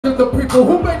The people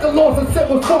who make the laws and set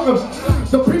what's wrong.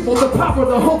 The people, the power,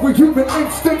 the hungry human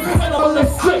instinct,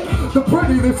 animalistic. The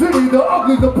pretty, the city, the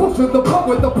ugly, the pusher, the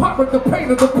poet, the pirate, the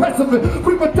painter, the pessimist,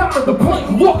 prima donna, the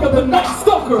plain walker, the night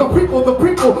stalker. The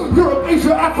people, Europe,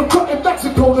 Asia, Africa, and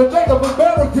Mexico, the Native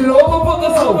American, all over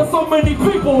the world. So many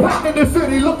people packed in the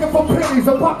city looking for pennies,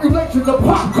 the population, the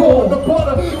popcorn, the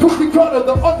butter, cookie cutter,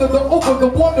 the under, the over, the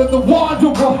wonder, the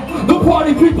wanderer, the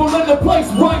party people in the place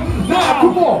right now.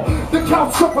 Come on, the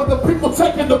couch for the people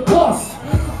taking the bus.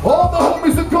 All the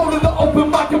homies that go to the open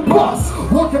mic and bus.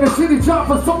 Working a shitty job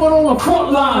for someone on the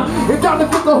front line. And down to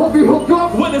get the homie hooked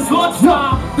up when it's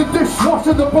lunchtime. The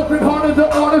dishwasher, the broken hearted, the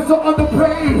artists are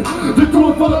underpaid. They do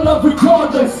it for the love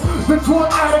regardless. The drug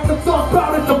addict, the thought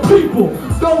about it, the people.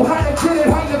 Know how to get it,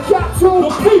 how you got to.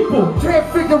 The people. Can't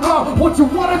figure out what you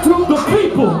wanna do. The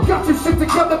people. Got your shit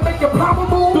together, make it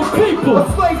powerful. The people. A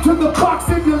slave to the box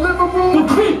in your living room. The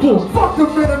people. Fuck the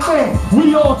minute man.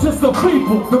 We all just the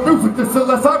people. The music, the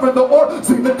celeste, and the art,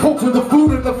 sing the culture, the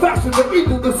food and the fashion, the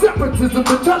evil, the separatism,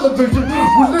 the television,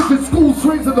 religion, school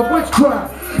streets, and the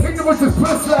witchcraft. Ignorance is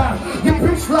bliss life, your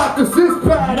bitch life, this is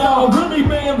bad. No, really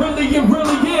man, really it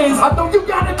really is. I know you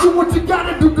gotta do what you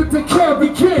gotta do to take care of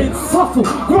your kids.